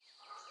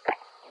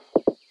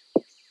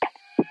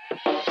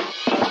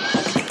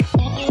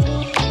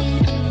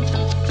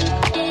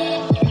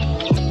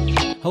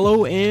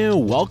Hello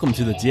and welcome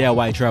to the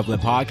DIY Traveler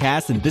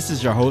Podcast, and this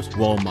is your host,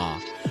 Wilma.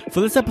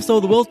 For this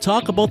episode, we'll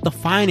talk about the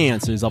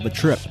finances of a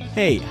trip.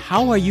 Hey,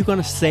 how are you going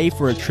to save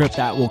for a trip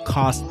that will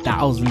cost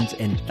thousands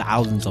and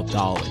thousands of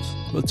dollars?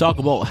 We'll talk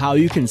about how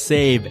you can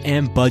save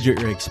and budget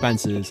your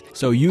expenses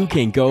so you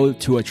can go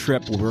to a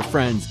trip with your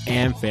friends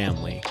and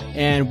family.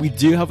 And we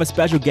do have a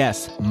special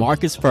guest,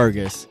 Marcus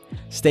Fergus.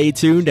 Stay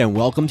tuned and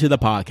welcome to the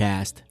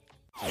podcast.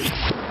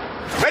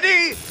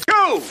 Ready,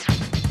 go!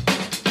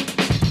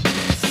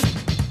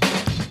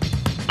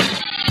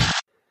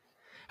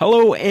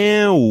 Hello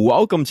and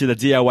welcome to the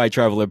DIY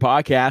Traveler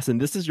Podcast,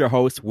 and this is your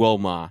host,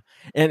 Wilma.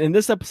 And in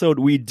this episode,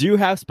 we do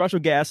have special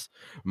guest,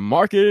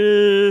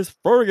 Marcus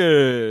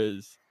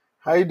Fergus.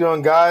 How you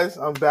doing, guys?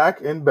 I'm back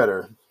and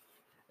better.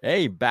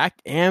 Hey,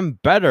 back and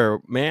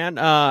better, man.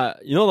 The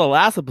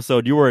last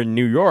episode, you were in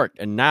New York,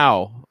 and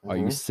now, are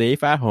you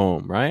safe at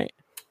home, right?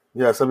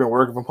 Yes, I've been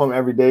working from home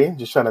every day,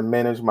 just trying to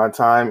manage my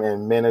time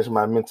and manage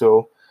my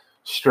mental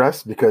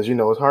stress because,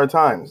 it's hard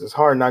times. It's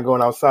hard not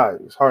going outside.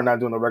 It's hard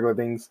not doing the regular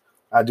things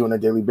I do on a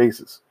daily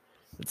basis.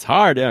 It's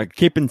hard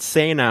keeping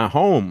sane at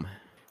home.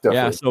 Definitely.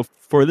 Yeah, so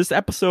for this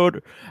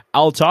episode,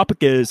 our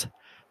topic is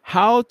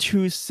how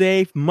to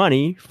save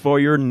money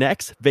for your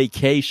next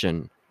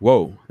vacation.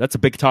 Whoa, that's a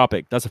big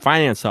topic. That's a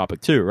finance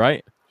topic too,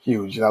 right?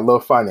 Huge. And I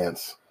love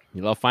finance.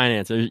 You love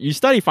finance. You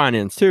study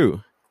finance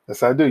too.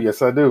 Yes, I do.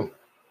 Yes, I do.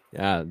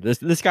 Yeah,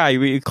 this guy,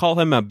 we call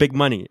him Big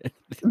Money.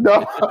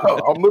 No,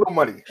 I'm little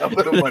money.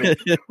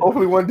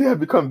 Hopefully one day I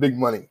become big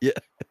money. Yeah.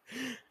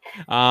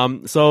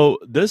 So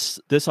this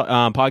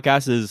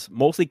podcast is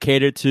mostly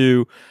catered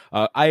to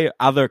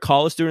either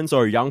college students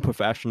or young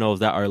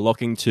professionals that are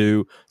looking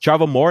to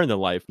travel more in their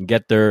life and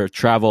get their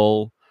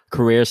travel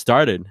career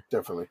started.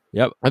 Definitely.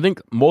 Yep. I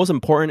think most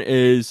important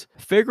is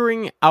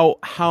figuring out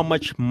how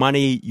much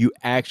money you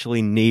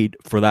actually need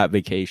for that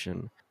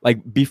vacation.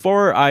 Like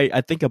before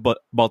I think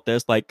about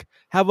this, like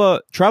have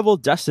a travel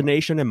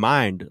destination in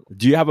mind.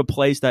 Do you have a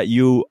place that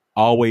you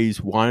always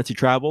wanted to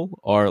travel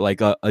or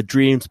like a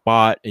dream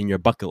spot in your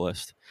bucket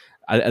list?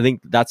 I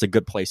think that's a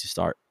good place to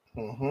start.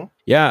 Mm-hmm.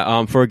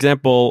 Yeah. For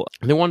example,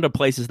 I think one of the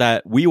places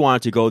that we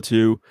wanted to go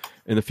to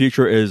in the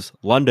future is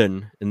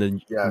London in the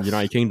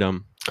United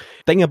Kingdom.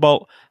 Thinking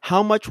about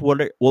how much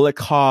will it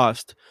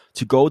cost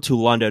to go to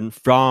London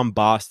from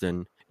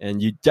Boston. And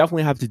you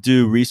definitely have to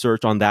do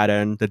research on that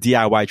end, the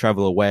DIY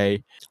Traveler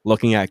way,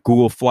 looking at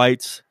Google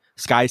Flights,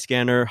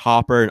 Skyscanner,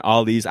 Hopper, and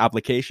all these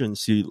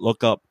applications to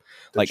look up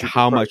like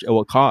how much it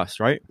will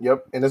cost, right?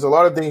 Yep. And there's a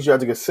lot of things you have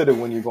to consider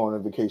when you're going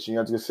on vacation. You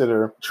have to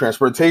consider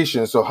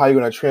transportation. So how you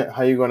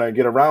gonna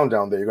get around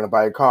down there? You're gonna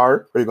buy a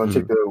car, or you're gonna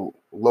take the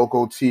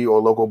local T or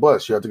local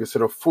bus. You have to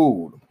consider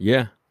food.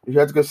 Yeah. You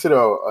have to consider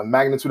a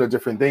magnitude of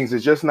different things.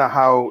 It's just not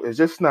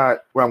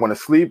where I'm going to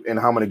sleep and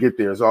how I'm going to get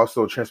there. There's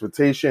also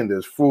transportation,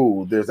 there's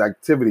food, there's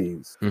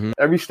activities. Mm-hmm.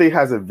 Every state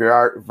has a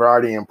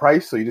variety in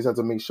price, so you just have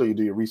to make sure you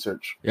do your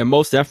research. Yeah,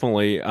 most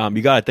definitely.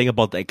 You got to think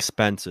about the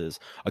expenses,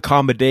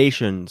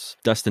 accommodations,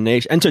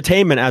 destination,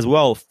 entertainment as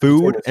well,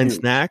 food and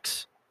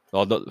snacks.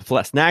 Well,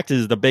 the snacks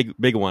is the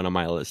big one on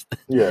my list.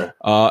 Yeah.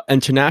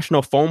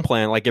 International phone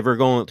plan. Like if you're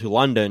going to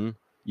London,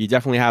 you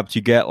definitely have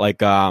to get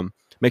like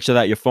make sure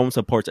that your phone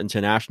supports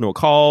international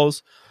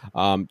calls.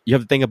 You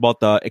have to think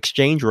about the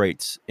exchange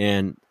rates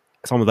and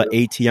some of the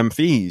ATM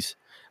fees.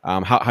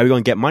 How are you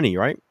going to get money,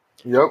 right?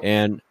 Yep.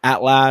 And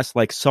at last,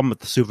 like some of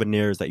the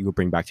souvenirs that you will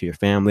bring back to your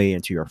family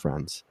and to your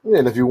friends. Yeah,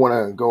 and if you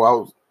want to go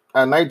out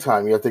at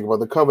nighttime, you have to think about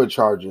the cover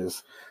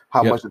charges,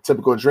 how much a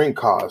typical drink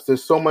costs.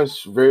 There's so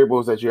much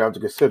variables that you have to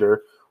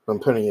consider when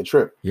planning your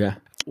trip. Yeah.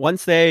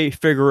 Once they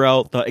figure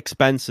out the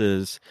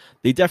expenses,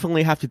 they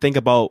definitely have to think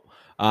about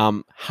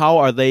how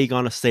are they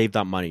going to save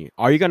that money?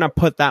 Are you going to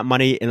put that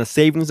money in a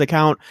savings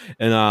account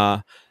in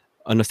a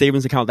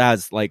savings account that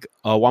has like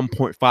a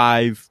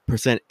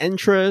 1.5%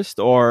 interest,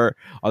 or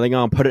are they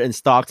going to put it in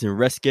stocks and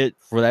risk it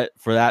for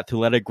that to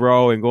let it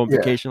grow and go on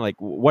vacation? Like,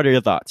 what are your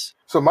thoughts?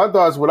 So my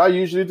thoughts, what I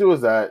usually do is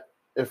that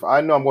if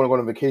I know I'm going to go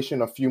on vacation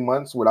in a few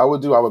months, what I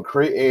would do, I would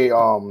create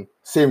a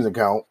savings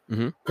account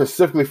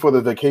specifically for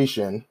the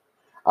vacation.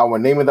 I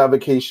would name it that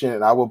vacation,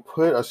 and I will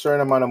put a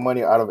certain amount of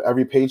money out of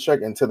every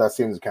paycheck into that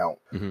savings account.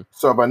 Mm-hmm.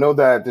 So if I know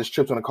that this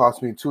trip's going to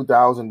cost me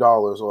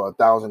 $2,000 or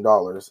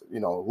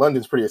 $1,000,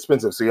 London's pretty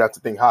expensive, so you have to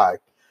think high.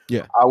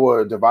 Yeah, I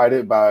would divide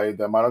it by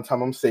the amount of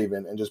time I'm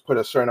saving and just put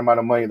a certain amount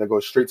of money that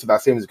goes straight to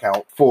that savings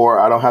account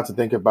I don't have to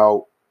think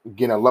about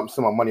getting a lump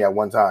sum of money at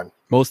one time.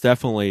 Most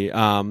definitely.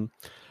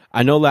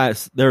 I know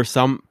that there are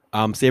some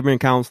saving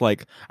accounts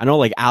like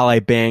Ally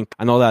Bank.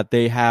 I know that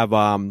they have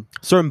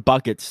certain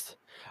buckets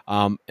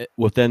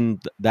within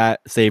that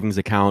savings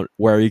account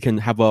where you can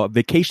have a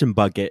vacation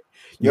bucket.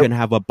 You can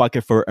have a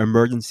bucket for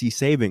emergency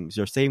savings,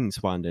 your savings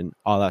fund, and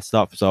all that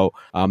stuff. So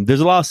there's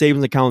a lot of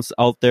savings accounts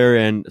out there,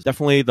 and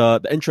definitely the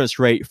interest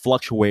rate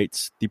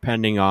fluctuates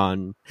depending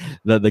on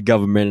the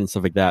government and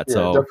stuff like that. Yeah,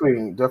 so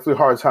definitely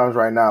hard times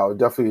right now.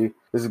 Definitely,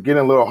 it's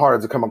getting a little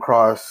harder to come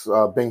across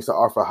banks that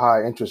offer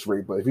high interest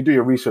rate. But if you do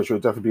your research, you'll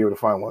definitely be able to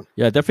find one.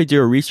 Yeah, definitely do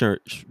your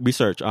research.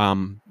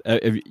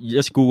 If you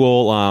just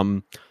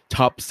Google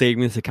top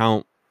savings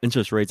account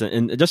interest rates,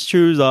 and just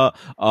choose a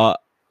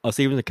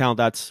savings account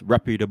that's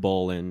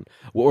reputable. And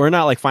we're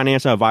not like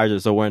financial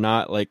advisors, so we're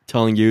not like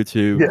telling you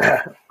to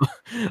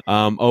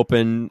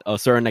open a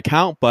certain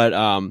account, but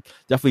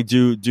definitely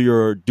do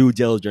your due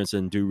diligence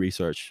and do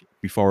research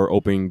before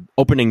opening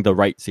the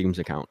right savings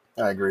account.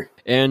 I agree.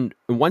 And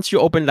once you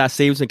open that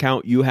savings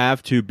account, you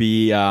have to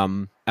be,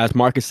 as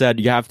Marcus said,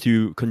 you have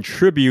to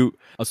contribute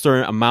a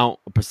certain amount,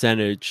 a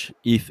percentage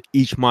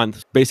each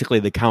month. Basically,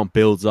 the account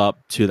builds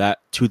up to that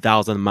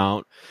 2,000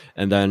 amount.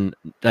 And then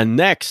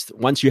next,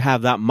 once you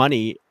have that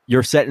money,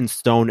 you're set in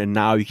stone. And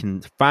now you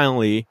can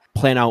finally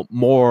plan out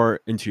more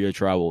into your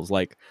travels.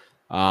 Like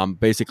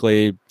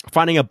basically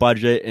finding a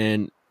budget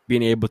and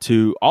being able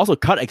to also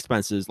cut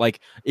expenses. Like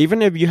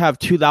even if you have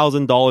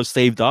 $2,000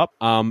 saved up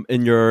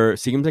in your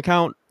savings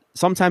account,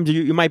 sometimes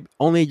you might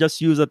only just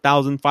use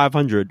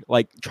 1,500.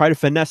 Like try to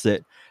finesse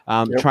it.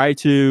 Try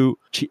to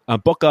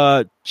book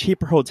a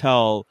cheaper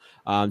hotel.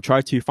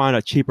 Try to find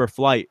a cheaper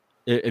flight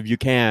if you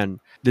can.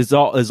 There's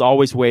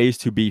always ways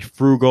to be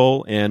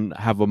frugal and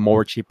have a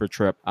more cheaper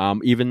trip.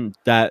 Even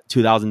that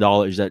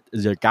 $2,000 that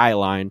is a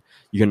guideline,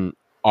 you can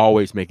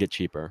always make it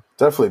cheaper.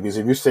 Definitely, because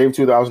if you save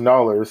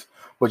 $2,000,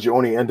 but you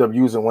only end up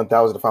using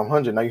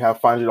 $1,500, now you have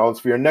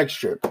 $500 for your next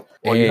trip,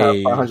 or you have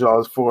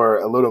 $500 for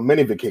a little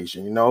mini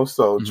vacation.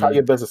 So try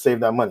your best to save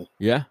that money.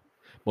 Yeah,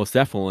 most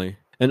definitely.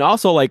 And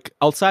also, like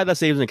outside that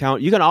savings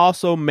account, you can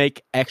also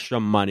make extra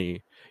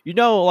money.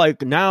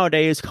 Like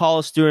nowadays,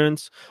 college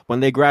students, when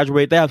they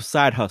graduate, they have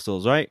side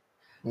hustles, right?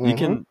 You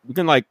can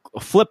like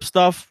flip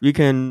stuff. You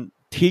can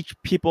teach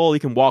people. You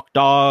can walk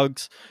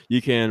dogs.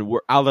 You can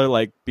either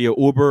like be an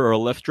Uber or a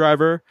Lyft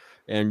driver,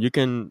 and you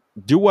can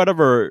do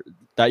whatever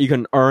that you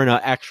can earn an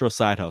extra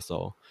side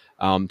hustle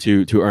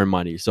to earn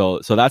money. So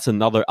that's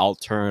another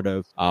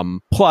alternative.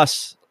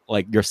 Plus,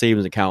 like your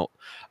savings account.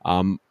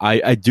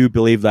 I do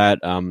believe that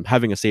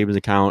having a savings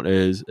account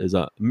is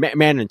a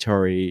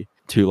mandatory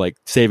to like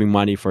saving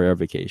money for your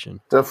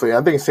vacation. Definitely.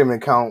 I think saving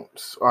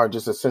accounts are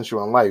just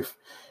essential in life.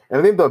 And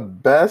I think the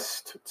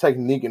best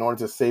technique in order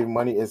to save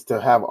money is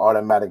to have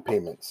automatic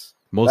payments.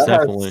 Most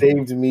definitely.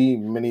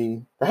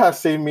 That has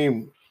saved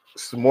me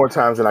more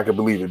times than I could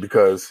believe it,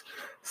 because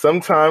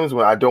sometimes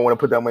when I don't want to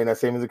put that money in that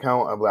savings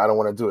account, I'm like, I don't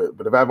want to do it.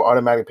 But if I have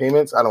automatic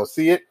payments, I don't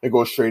see it. It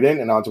goes straight in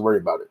and I don't have to worry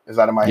about it. It's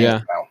out of my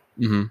hands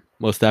now. Mm-hmm.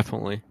 Most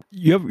definitely.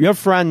 You have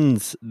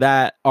friends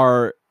that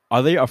are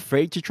they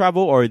afraid to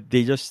travel, or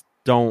they just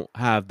don't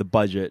have the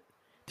budget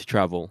to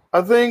travel?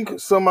 I think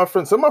some of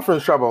my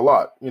friends travel a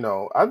lot.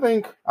 I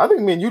think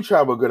me and you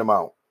travel a good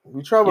amount.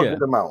 We travel a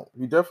good amount.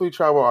 We definitely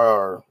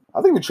travel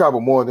I think we travel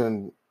more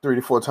than 3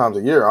 to 4 times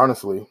a year,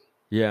 honestly.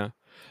 Yeah.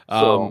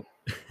 So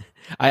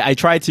I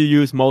try to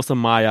use most of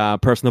my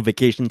personal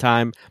vacation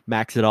time,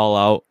 max it all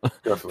out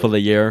for the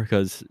year,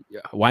 because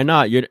why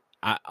not?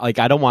 I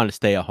don't want to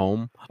stay at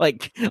home.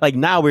 Like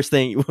now we're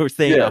staying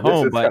at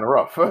home, but kind of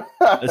rough.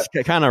 It's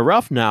kind of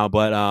rough now.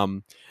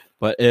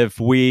 But if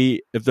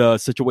the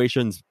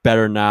situation's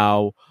better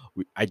now,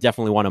 I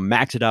definitely want to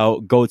max it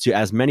out, go to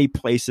as many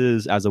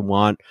places as I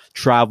want,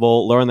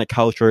 travel, learn the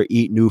culture,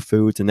 eat new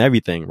foods and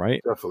everything,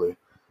 right? Definitely.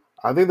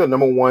 I think the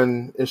number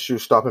one issue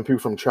stopping people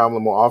from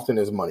traveling more often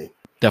is money.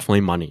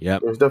 Definitely money, yeah.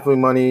 There's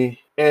definitely money.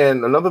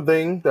 And another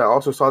thing that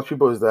also stops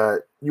people is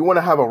that you want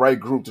to have a right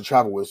group to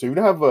travel with. So if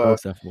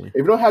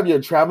you don't have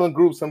your traveling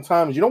group,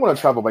 sometimes you don't want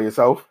to travel by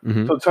yourself.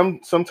 Mm-hmm. So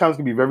sometimes it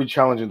can be very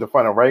challenging to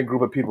find a right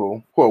group of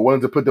people who are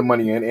willing to put the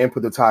money in and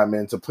put the time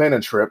in to plan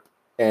a trip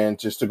and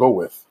just to go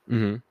with.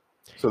 Mm-hmm.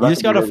 So you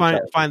just gotta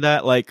find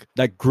that like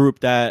that group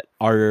that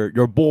are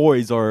your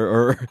boys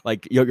or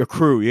like your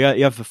crew.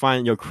 You have to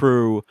find your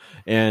crew,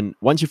 and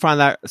once you find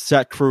that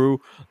set crew,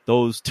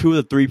 those 2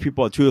 to 3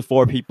 people or 2 to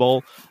 4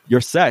 people,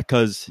 you're set,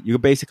 because you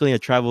basically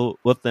travel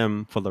with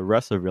them for the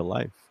rest of your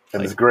life.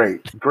 And it's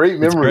great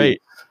memories.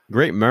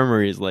 Great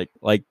memories. Like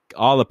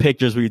all the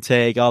pictures we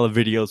take, all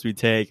the videos we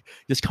take,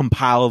 just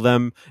compile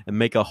them and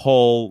make a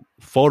whole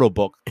photo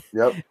book.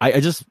 Yep.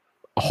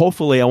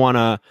 Hopefully, I want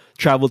to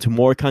travel to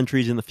more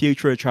countries in the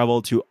future,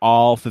 travel to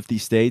all 50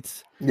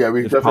 states. Yeah,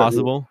 if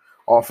possible.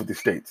 All 50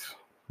 states.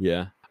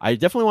 Yeah. I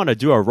definitely want to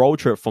do a road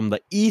trip from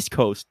the East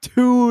Coast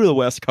to the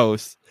West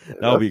Coast.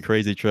 That would be a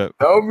crazy trip.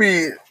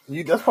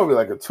 That's probably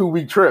like a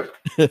 2-week trip.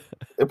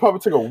 It probably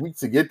took a week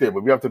to get there,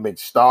 but we have to make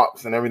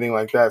stops and everything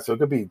like that. So it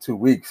could be 2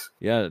 weeks.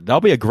 Yeah,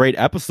 that'll be a great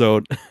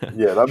episode.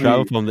 Yeah,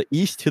 travel from the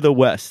East to the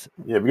West.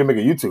 Yeah, we can make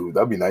a YouTube.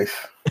 That'd be nice.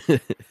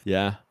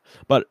 Yeah,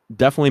 but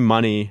definitely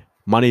money.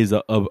 Money is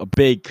a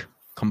big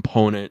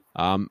component.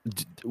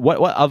 What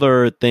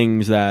other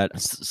things that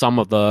some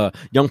of the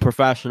young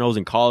professionals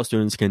and college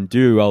students can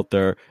do out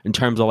there in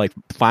terms of like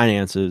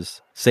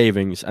finances,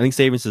 savings? I think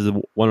savings is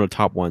one of the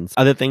top ones.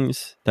 Other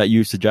things that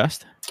you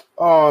suggest?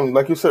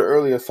 Like you said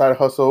earlier, side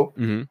hustle.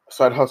 Mm-hmm.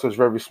 Side hustle is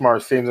very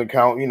smart. Savings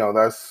account,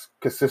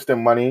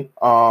 consistent money.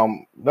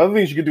 Another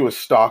thing you could do is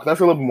stock. That's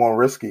a little bit more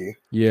risky.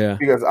 Yeah.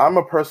 Because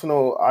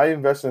I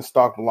invest in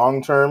stock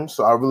long term,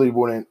 so I really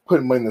wouldn't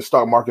put money in the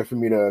stock market for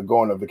me to go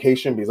on a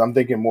vacation, because I'm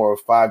thinking more of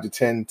 5 to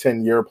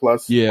 10 year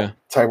plus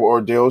type of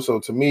ordeal. So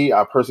to me,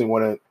 I personally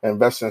wouldn't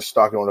invest in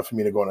stock in order for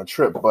me to go on a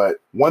trip. But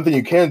one thing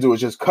you can do is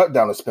just cut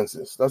down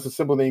expenses. That's a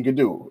simple thing you can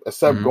do.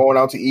 Except going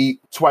out to eat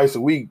twice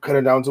a week, cut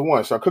it down to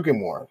one. Start cooking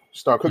more.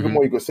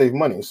 More, you could save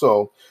money.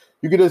 So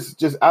you could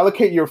just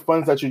allocate your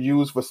funds that you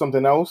use for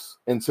something else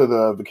into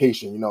the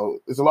vacation. You know,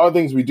 there's a lot of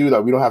things we do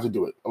that we don't have to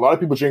do it. A lot of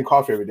people drink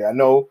coffee every day. I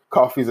know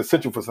coffee is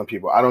essential for some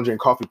people. I don't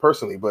drink coffee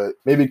personally, but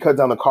maybe cut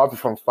down the coffee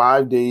from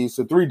 5 days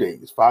to 3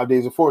 days, 5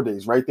 days to 4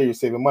 days. Right there, you're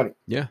saving money.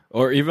 Yeah.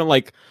 Or even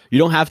like, you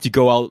don't have to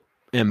go out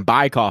and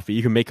buy coffee.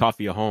 You can make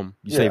coffee at home.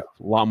 You save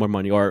a lot more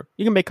money, or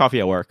you can make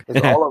coffee at work.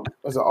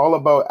 It's all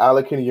about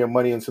allocating your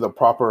money into the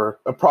proper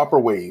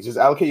ways. Just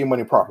allocate your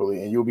money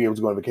properly, and you'll be able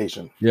to go on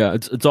vacation. Yeah,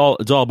 it's all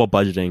about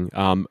budgeting.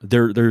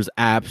 There's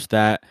apps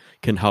that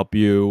can help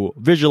you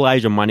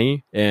visualize your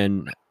money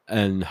and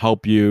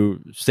help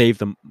you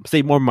save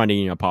more money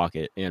in your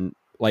pocket. And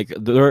like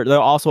there are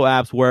also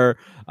apps where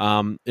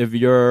if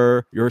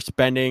you're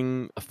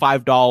spending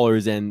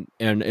 $5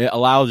 and it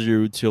allows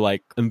you to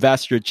like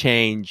invest your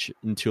change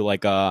into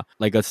like a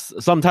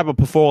some type of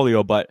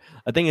portfolio. But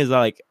the thing is that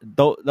like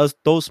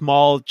those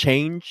small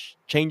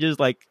changes,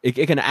 like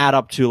it can add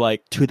up to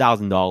like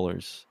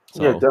 $2,000.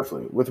 So. Yeah,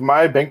 definitely. With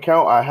my bank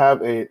account, I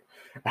have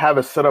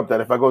a setup that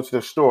if I go to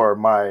the store,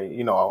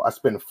 I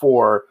spend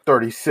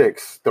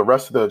 $4.36. The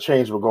rest of the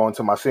change will go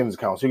into my savings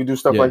account. So you can do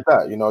stuff like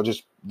that.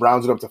 Just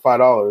rounds it up to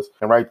 $5,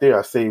 and right there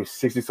I save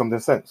 60-something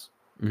cents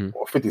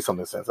or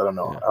 50-something cents. I don't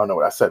know. I don't know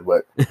what I said,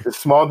 but the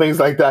small things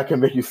like that can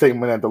make you save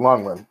money at the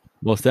long run.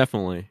 Most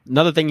definitely.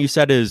 Another thing you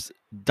said is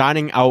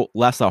dining out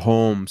less at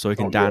home so you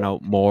can dine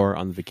out more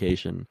on the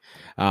vacation.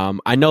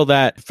 I know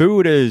that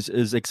food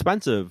is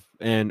expensive,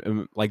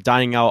 and like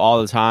dining out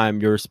all the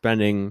time, you're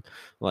spending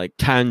like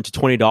 $10 to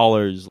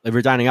 $20. If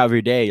you're dining out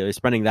every day, you're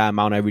spending that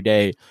amount every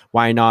day.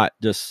 Why not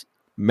just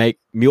make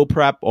meal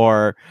prep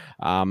or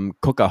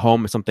cook at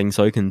home or something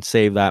so you can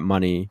save that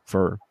money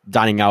for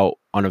dining out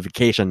on a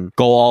vacation?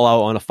 Go all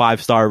out on a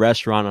 5-star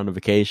restaurant on a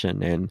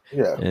vacation,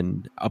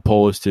 and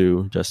opposed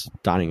to just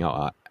dining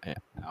out at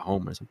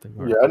home or something.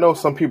 I know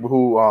some people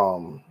who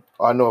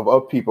I know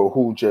of people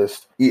who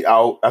just eat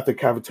out at the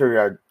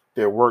cafeteria at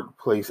their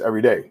workplace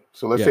every day.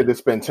 So let's say they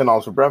spend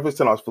 $10 for breakfast,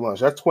 $10 for lunch.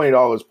 That's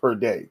 $20 per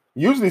day.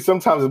 Usually,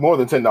 sometimes it's more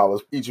than $10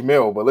 each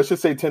meal, but let's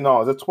just say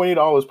 $10. That's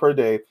 $20 per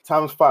day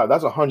times 5.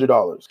 That's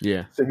 $100.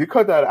 Yeah. So if you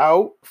cut that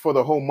out for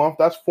the whole month,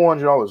 that's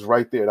 $400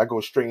 right there. That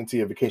goes straight into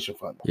your vacation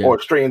fund or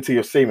straight into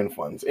your saving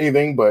funds.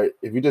 Anything, but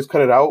if you just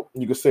cut it out,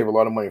 you can save a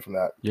lot of money from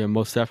that. Yeah,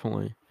 most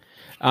definitely.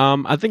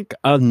 I think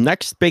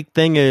next big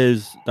thing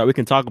is that we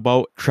can talk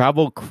about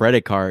travel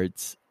credit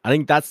cards. I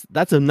think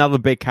that's another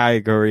big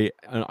category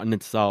in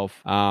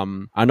itself.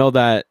 I know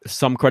that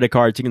some credit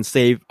cards you can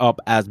save up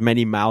as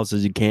many miles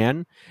as you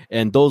can,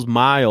 and those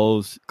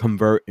miles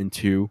convert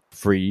into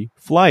free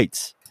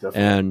flights. Definitely.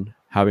 And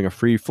having a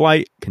free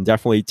flight can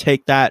definitely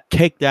take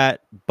that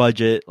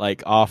budget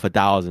like off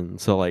 1,000.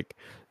 So like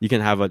you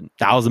can have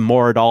 $1,000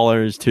 more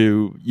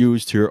to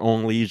use to your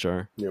own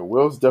leisure. Yeah,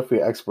 Will's definitely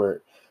an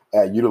expert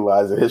at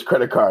utilizing his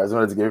credit cards in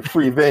order to get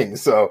free things.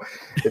 So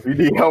if you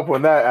need help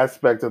on that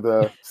aspect of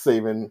the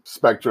saving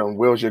spectrum,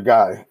 Will's your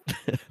guy.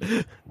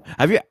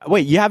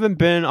 You haven't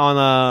been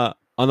on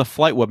a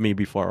flight with me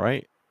before,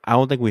 right? I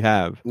don't think we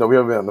have. No, we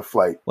haven't been on the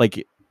flight.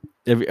 Like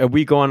if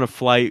we go on a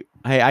flight,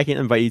 hey, I can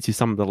invite you to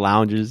some of the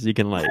lounges. You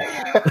can like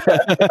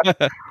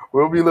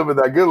We'll be living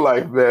that good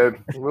life,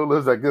 man. We'll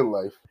live that good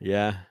life.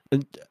 Yeah.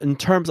 In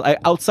terms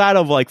outside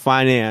of like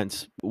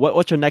finance,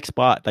 what's your next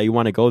spot that you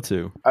want to go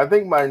to? I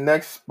think my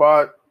next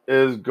spot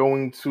is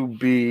going to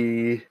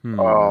be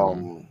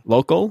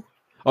local,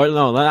 or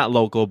no, not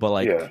local, but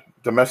like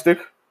domestic.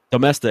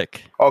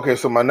 Okay,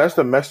 so my next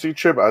domestic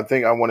trip, I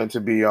think I want it to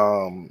be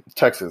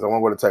Texas. I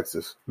want to go to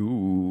Texas.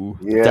 Ooh,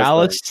 yeah,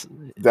 Dallas,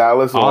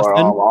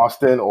 Austin? Or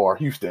Austin or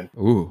Houston.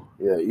 Ooh,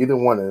 yeah, either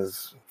one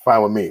is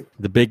fine with me.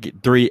 The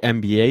big 3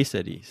 NBA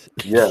cities.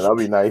 Yeah, that'll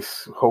be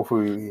nice.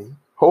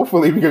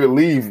 Hopefully we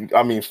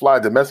can fly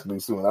domestically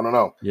soon. I don't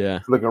know. Yeah.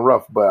 It's looking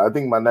rough, but I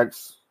think my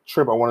next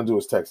trip I want to do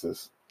is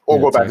Texas. Or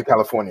go back to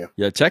California.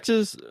 Yeah,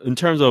 Texas,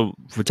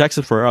 for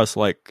Texas, for us,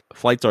 like,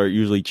 flights are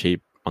usually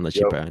cheap on the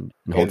cheap end.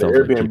 And the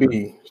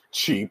Airbnb,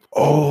 cheap.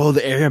 Oh,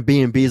 the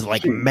Airbnb is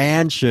like cheap.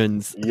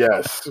 Mansions.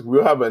 Yes.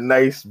 We'll have a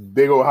nice,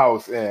 big old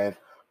house and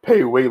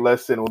pay way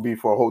less than it would be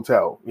for a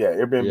hotel. Yeah,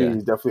 Airbnb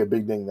is definitely a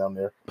big thing down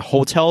there.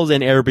 Hotels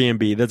and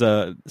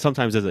Airbnb,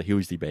 sometimes there's a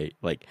huge debate.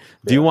 Like,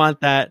 do you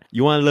want that?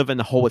 You want to live in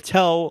the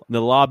hotel, in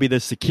the lobby,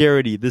 there's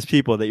security, there's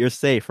people that you're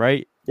safe,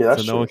 right? Yeah,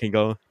 that's so true. no one can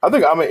go. I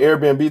think I'm an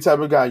Airbnb type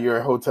of guy. You're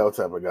a hotel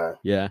type of guy.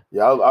 Yeah.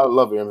 Yeah, I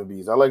love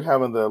Airbnbs. I like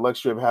having the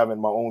luxury of having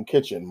my own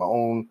kitchen, my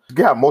own. You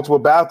can have multiple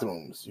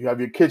bathrooms. You have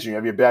your kitchen, you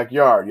have your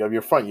backyard, you have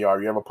your front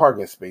yard, you have a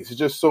parking space. It's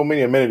just so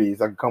many amenities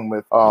that can come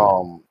with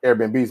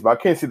Airbnbs. But I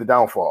can't see the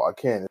downfall. I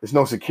can't. There's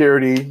no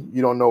security.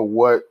 You don't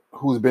know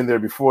who's been there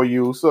before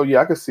you. So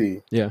yeah, I can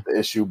see the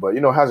issue. But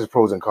it has its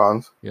pros and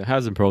cons. Yeah, it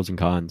has its pros and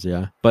cons.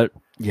 Yeah, but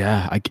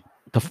yeah,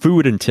 the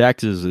food in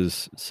Texas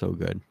is so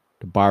good.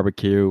 The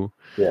barbecue,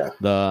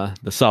 the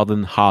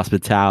Southern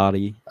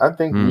hospitality. I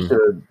think we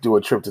should do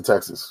a trip to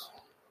Texas.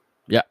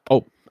 Yeah.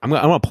 Oh, I'm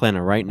gonna plan it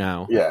right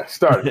now. Yeah,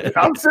 start it.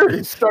 I'm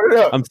serious. Start it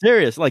up. I'm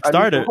serious. Like,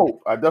 start it.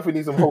 Hope. I definitely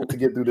need some hope to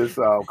get through this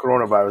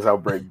coronavirus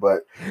outbreak,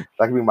 but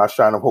that can be my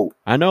shine of hope.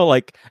 I know,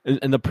 like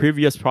in the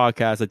previous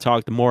podcast, I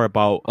talked more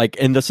about like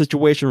in the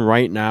situation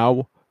right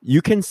now.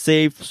 You can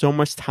save so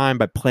much time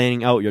by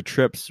planning out your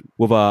trips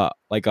with a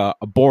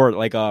board,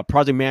 like a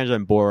project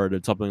management board or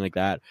something like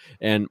that,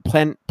 and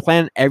plan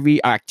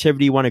every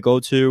activity you want to go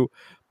to,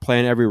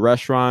 plan every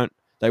restaurant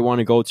that you want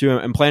to go to,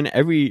 and plan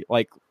every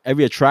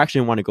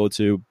attraction you want to go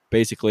to,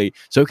 basically,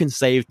 so you can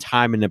save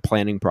time in the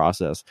planning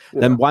process.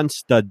 Yeah. Then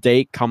once the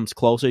date comes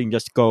closer, you can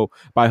just go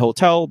buy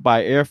hotel,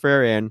 buy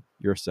airfare, and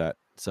you're set.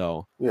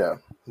 So yeah,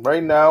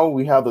 right now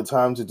we have the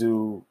time to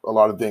do a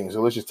lot of things.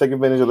 So let's just take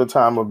advantage of the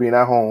time of being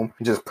at home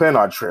and just plan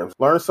our trips.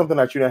 Learn something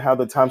that you didn't have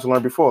the time to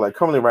learn before. Like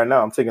currently right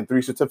now, I'm taking 3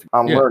 certificates.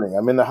 I'm learning.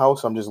 I'm in the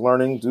house. I'm just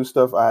learning, do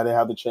stuff I didn't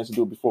have the chance to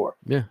do before.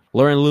 Yeah,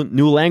 learn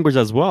new language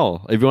as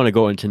well. If you want to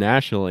go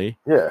internationally.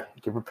 Yeah,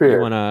 get prepared. You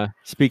want to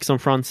speak some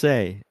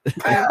Francais.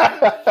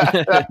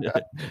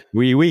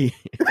 Oui.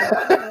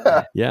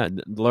 Yeah,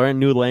 learn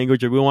new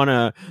language. If we want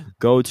to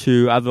go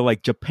to either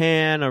like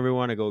Japan, or we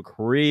want to go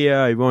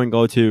Korea, if we want to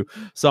go to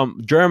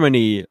some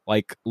Germany,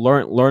 like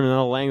learn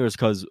another language,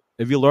 because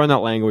if you learn that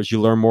language,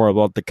 you learn more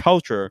about the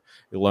culture,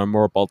 you learn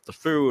more about the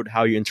food,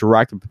 how you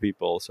interact with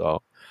people.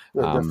 So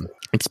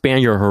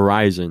expand your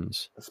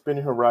horizons. Expand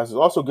your horizons.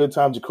 Also, good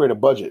time to create a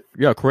budget.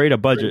 Yeah, create a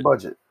budget.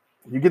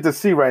 You get to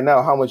see right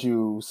now how much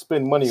you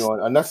spend money on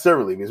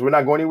unnecessarily, because we're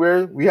not going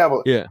anywhere. We have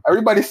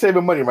everybody's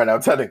saving money right now.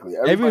 Technically,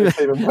 everybody's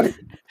saving money.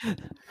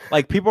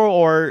 Like people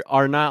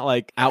are not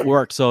like at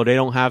work, so they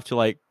don't have to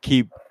like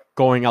keep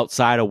going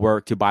outside of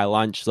work to buy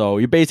lunch. So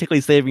you're basically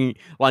saving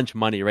lunch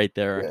money right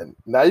there. Yeah.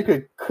 Now you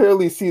can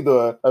clearly see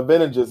the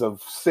advantages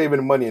of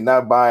saving money and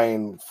not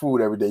buying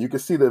food every day. You can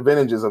see the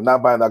advantages of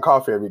not buying that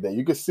coffee every day.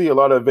 You can see a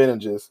lot of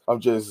advantages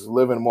of just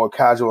living a more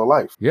casual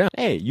life. Yeah.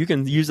 Hey, you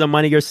can use the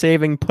money you're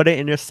saving, put it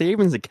in your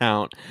savings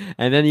account,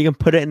 and then you can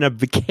put it in a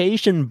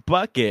vacation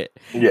bucket.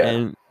 Yeah.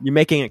 And you're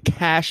making it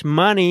cash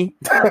money.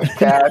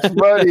 Cash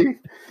money.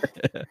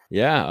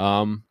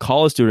 Yeah.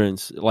 College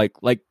students, like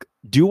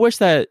do you wish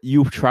that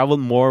you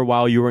traveled more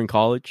while you were in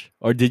college,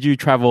 or did you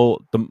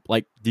travel?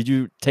 Did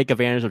you take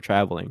advantage of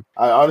traveling?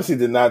 I honestly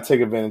did not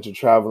take advantage of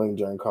traveling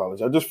during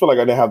college. I just feel like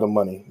I didn't have the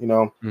money,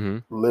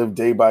 live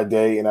day by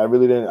day, and I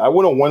really didn't. I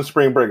went on one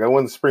spring break. I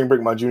went to spring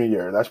break my junior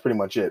year. That's pretty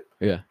much it.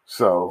 Yeah.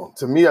 So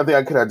to me, I think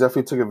I could have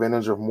definitely took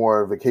advantage of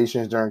more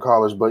vacations during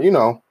college. But you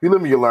live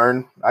and you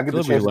learn. I get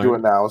the chance to do it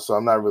now, so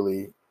I'm not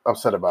really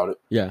upset about it.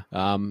 Yeah.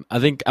 I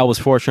think I was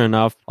fortunate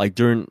enough, like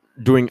doing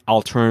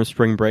alternate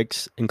spring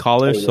breaks in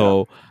college.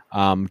 So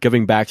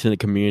giving back to the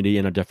community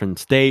in a different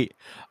state.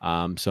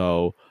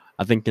 So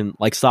I think in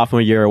like sophomore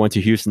year, I went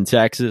to Houston,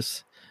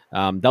 Texas.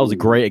 That was a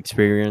great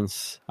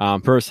experience.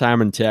 First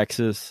time in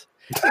Texas.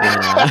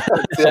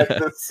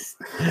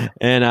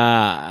 And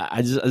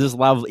I just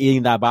love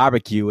eating that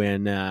barbecue,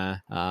 and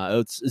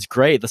it's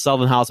great. The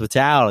Southern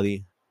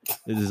hospitality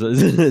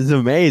is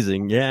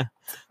amazing. Yeah.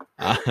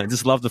 I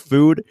just love the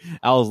food.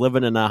 I was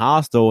living in a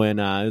hostel, and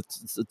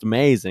it's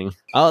amazing.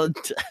 Oh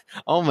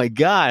my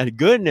God,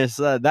 goodness!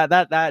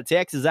 That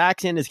Texas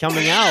accent is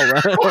coming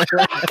out.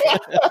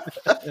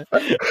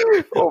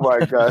 Oh my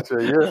gosh,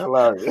 you're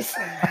hilarious.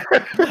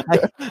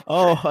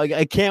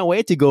 I can't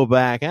wait to go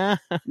back. Huh?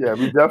 Yeah,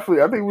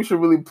 I think we should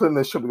really plan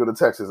this trip to go to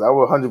Texas. I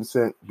would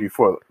 100% be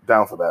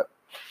down for that.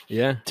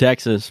 Yeah,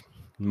 Texas,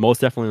 most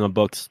definitely in the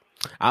books.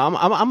 I'm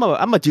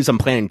gonna do some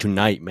planning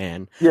tonight,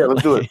 man. Yeah,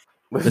 let's do it.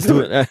 Let's do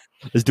it.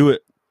 Let's do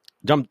it.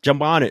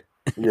 Jump on it.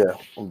 Yeah,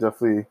 I'm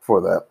definitely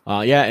for that.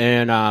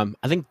 And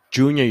I think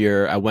junior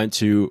year I went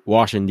to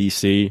Washington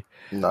D.C.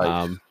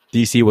 Nice.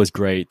 DC was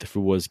great. The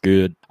food was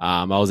good.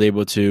 I was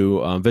able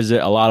to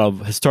visit a lot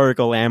of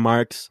historical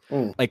landmarks.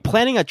 Like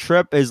planning a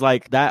trip is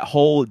like that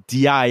whole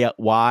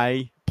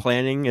DIY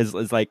planning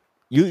is like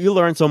you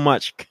learn so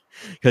much.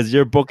 Because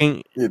you're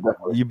booking,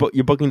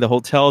 you're booking the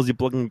hotels, you're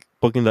booking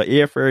the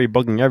airfare, you're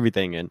booking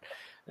everything,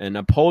 and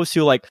opposed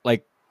to like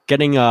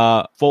getting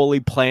a fully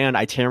planned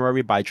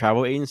itinerary by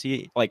travel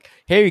agency, like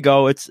here you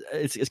go, it's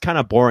kind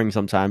of boring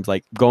sometimes.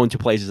 Like going to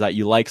places that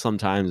you like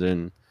sometimes,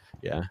 and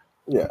yeah,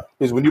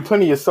 because when you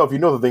plan it yourself, you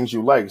know the things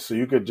you like, so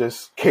you could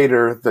just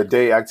cater the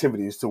day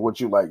activities to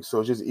what you like. So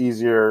it's just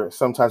easier,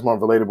 sometimes more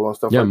relatable and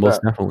stuff. Yeah, like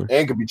most that. Definitely,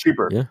 and it could be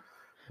cheaper. Yeah,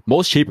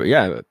 most cheaper.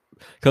 Yeah.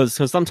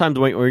 Because sometimes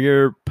when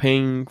you're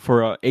paying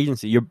for an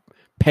agency, you're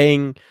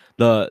paying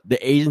the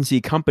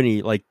agency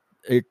company like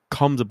it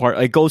comes apart.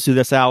 It goes to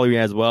the salary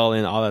as well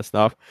and all that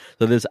stuff.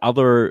 So there's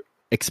other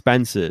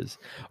expenses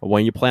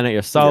when you plan it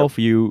yourself.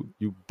 You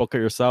book it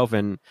yourself,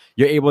 and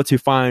you're able to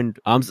find.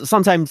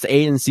 Sometimes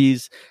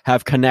agencies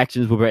have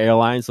connections with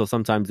airlines, so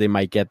sometimes they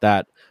might get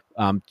that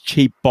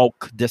cheap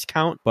bulk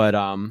discount. But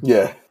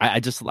I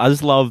just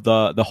love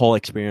the whole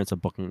experience of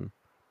booking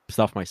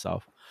stuff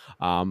myself.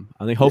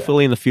 I think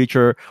hopefully in the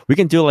future we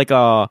can do like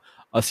a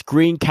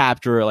screen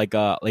capture, like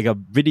a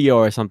video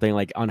or something,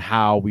 like on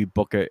how we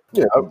book it.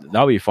 Yeah,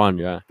 that'll be fun.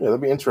 Yeah,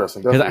 that'd be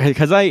interesting.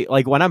 Because I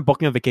like when I'm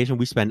booking a vacation,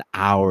 we spend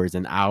hours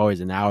and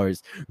hours and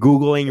hours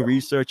Googling,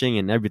 researching,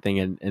 and everything,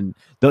 and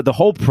the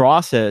whole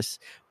process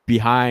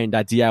behind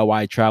that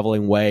DIY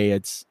traveling way.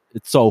 It's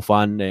so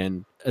fun,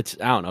 and it's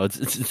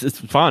it's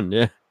fun.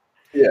 Yeah,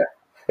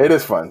 it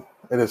is fun.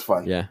 It is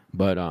fun. Yeah,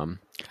 but I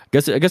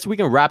guess we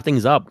can wrap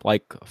things up,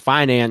 like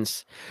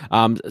finance.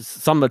 Some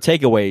of the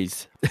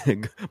takeaways.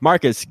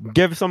 Marcus,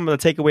 give some of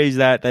the takeaways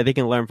that they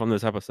can learn from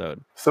this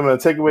episode. Some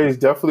of the takeaways: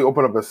 definitely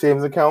open up a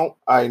savings account.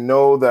 I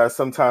know that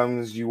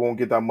sometimes you won't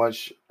get that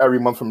much every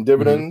month from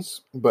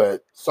dividends,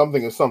 but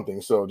something is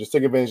something. So just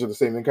take advantage of the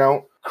savings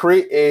account.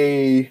 Create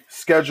a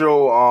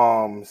schedule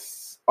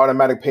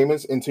automatic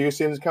payments into your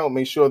savings account.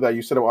 Make sure that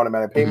you set up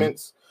automatic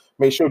payments.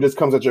 Make sure this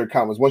comes at your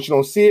account. Once you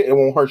don't see it, it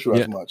won't hurt you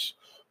as much.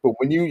 But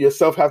when you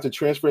yourself have to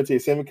transfer it to your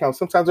savings account,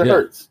 sometimes it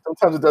hurts.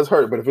 Sometimes it does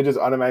hurt. But if it just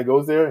automatically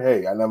goes there,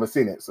 hey, I never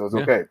seen it, so it's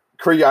okay.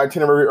 Create your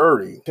itinerary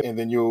early, and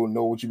then you'll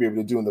know what you'll be able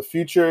to do in the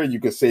future. You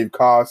can save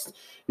costs.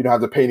 You don't have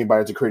to pay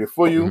anybody to create it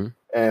for you.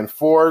 And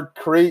 4,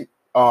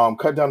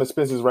 cut down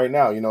expenses right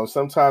now. You know,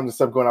 sometimes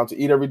instead of going out to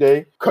eat every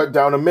day, cut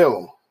down a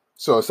meal.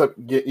 So instead of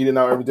eating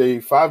out every day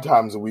 5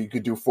 times a week, you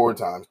could do 4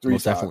 times, 3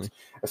 times. Definitely.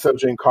 Instead of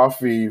drinking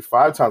coffee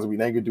 5 times a week,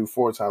 now you could do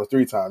 4 times,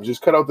 3 times.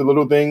 Just cut out the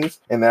little things,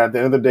 and then at the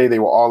end of the day, they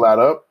will all add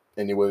up,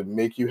 and it would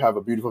make you have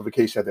a beautiful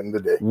vacation at the end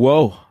of the day.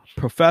 Whoa,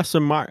 Professor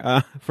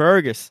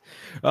Fergus.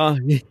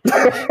 He's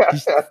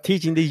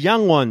teaching these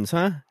young ones,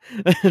 huh?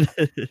 Trying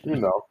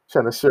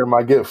to share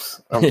my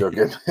gifts. I'm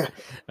joking.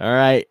 All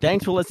right.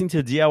 Thanks for listening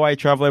to the DIY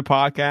Traveler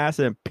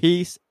Podcast, and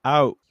peace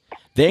out.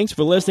 Thanks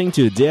for listening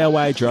to the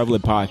DIY Traveler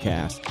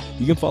Podcast.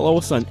 You can follow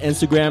us on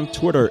Instagram,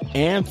 Twitter,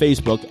 and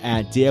Facebook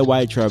at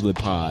DIY Traveler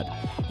Pod.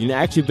 You can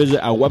actually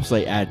visit our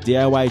website at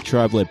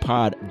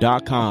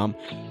DIYTravelerPod.com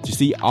to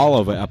see all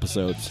of our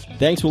episodes.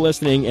 Thanks for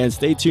listening, and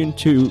stay tuned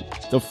to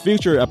the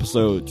future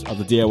episodes of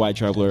the DIY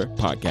Traveler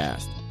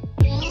Podcast.